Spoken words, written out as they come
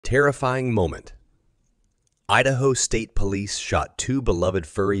Terrifying moment. Idaho State Police shot two beloved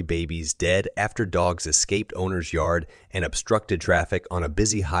furry babies dead after dogs escaped owner's yard and obstructed traffic on a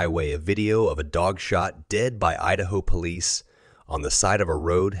busy highway. A video of a dog shot dead by Idaho police on the side of a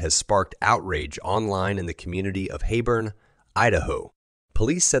road has sparked outrage online in the community of Heyburn, Idaho.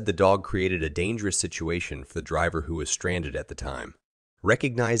 Police said the dog created a dangerous situation for the driver who was stranded at the time.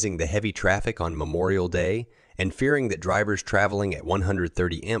 Recognizing the heavy traffic on Memorial Day and fearing that drivers traveling at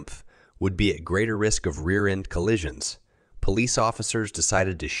 130 mph would be at greater risk of rear-end collisions, police officers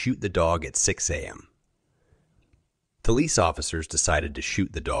decided to shoot the dog at 6 a.m. Police officers decided to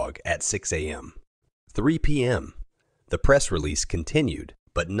shoot the dog at 6 a.m. 3 p.m. The press release continued,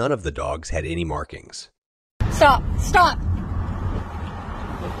 but none of the dogs had any markings. Stop! Stop!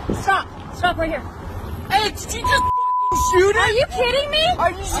 Stop! Stop right here! Hey, did you just fucking shoot it? Are you kidding me?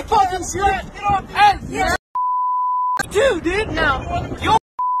 Are you fucking serious? Get off! Hey, Yeah. dude! No. Yo,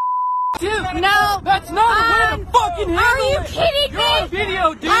 dude! No. That's not a way to fucking handle Are you it. kidding You're on me?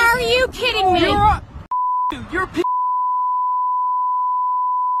 video, dude! Are you kidding me? You're on... Dude, you're p***.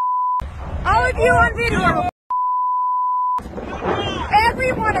 All of you on video.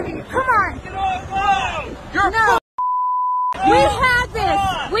 Every one of you. Come on. Get off! Wow. You're No. We had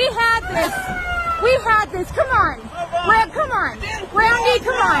this. We had this. We had this. Come on. Come on. Roundy,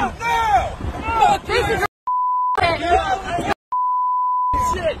 come on. No! This is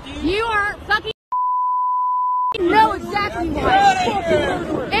Shit, dude! You are fucking know exactly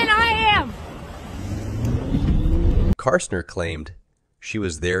why. And I am. Karstner claimed she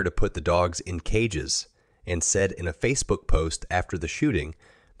was there to put the dogs in cages and said in a Facebook post after the shooting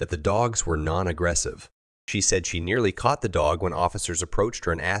that the dogs were non-aggressive. She said she nearly caught the dog when officers approached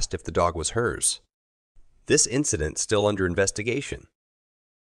her and asked if the dog was hers. This incident still under investigation.